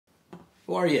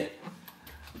How are you?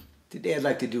 Today I'd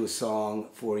like to do a song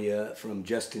for you from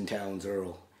Justin Towns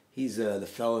Earl. He's the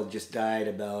fellow that just died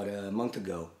about a month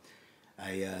ago.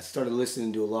 I started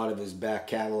listening to a lot of his back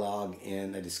catalog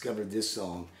and I discovered this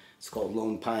song. It's called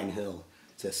Lone Pine Hill.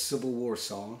 It's a Civil War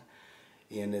song,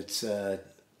 and it's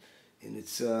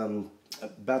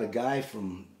about a guy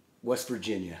from West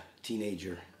Virginia,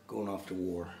 teenager, going off to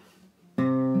war.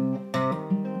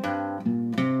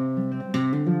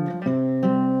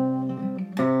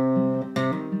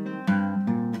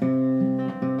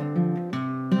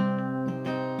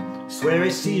 Swear I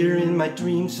see her in my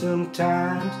dreams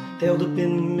sometimes, held up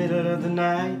in the middle of the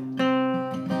night,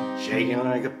 shaking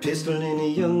like a pistol in a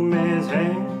young man's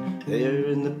hand, there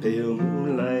in the pale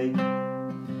moonlight.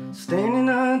 Standing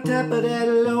on top of that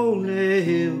lonely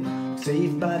hill,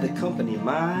 saved by the company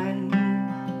mine.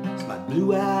 It's my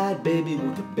blue-eyed baby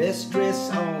with the best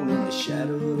dress on in the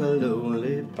shadow of a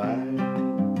lonely pine.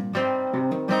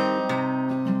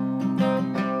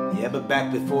 Yeah, but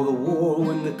back before the war,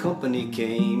 when the company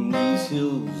came, these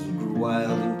hills grew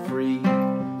wild and free.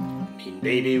 Me and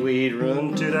baby, we'd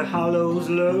run to the hollows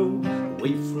low,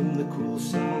 away from the cruel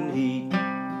sun heat.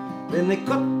 Then they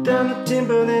cut down the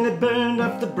timber, then they burned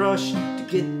off the brush to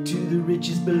get to the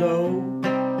ridges below.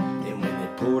 And when they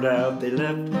pulled out, they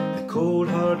left the cold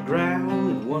hard ground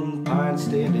and one pine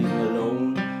standing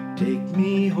alone. Take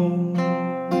me home to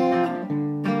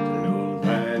Lone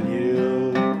Pine Hill.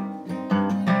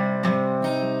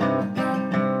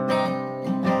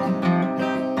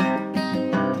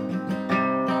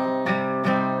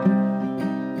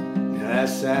 I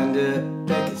signed up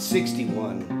back at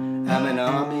 61. I'm an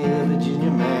Army of Virginia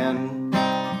man.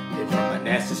 And from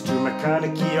Manassas to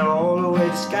McConaughey, all the way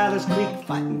to Schuyler's Creek,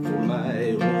 fighting for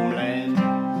my homeland.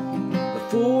 But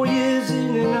 4 years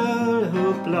in and all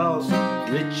hope lost,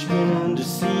 Richmond under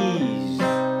siege.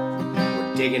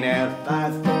 We're digging out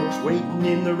 5 folks waiting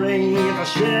in the rain. If I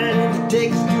shed it, it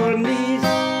takes to our knees.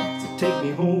 So take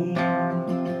me home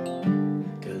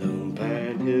to Lone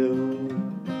Pine Hill.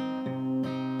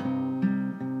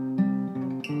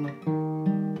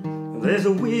 There's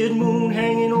a weird moon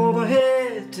hanging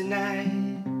overhead tonight.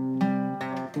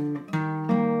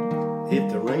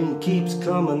 If the rain keeps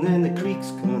coming, then the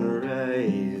creek's gonna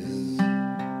rise.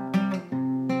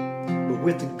 But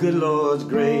with the good Lord's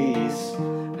grace,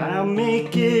 I'll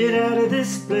make it out of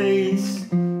this place,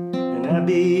 and I'll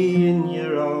be in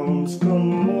your arms come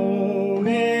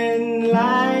morning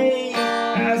light,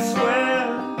 I swear.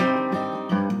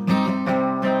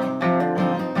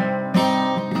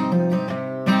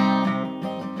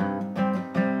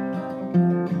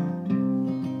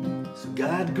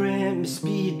 God grant me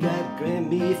speed, God grant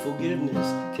me forgiveness,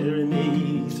 carry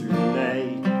me through the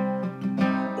night,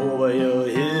 over your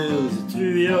hills and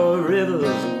through your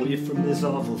rivers, away from this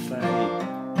awful fight.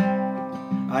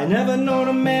 I never known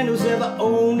a man who's ever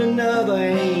owned another,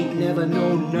 ain't never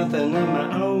known nothing on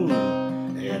my own.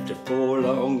 After 4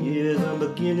 long years I'm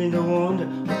beginning to wonder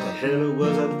what the hell it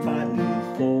was I'm fighting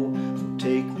for. So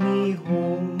take me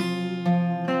home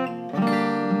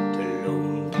to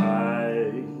Lone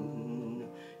Pine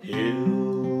Hill.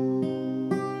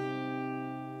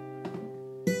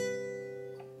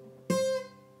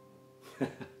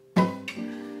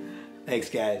 Thanks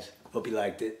guys, hope you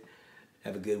liked it.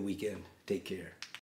 Have a good weekend. Take care.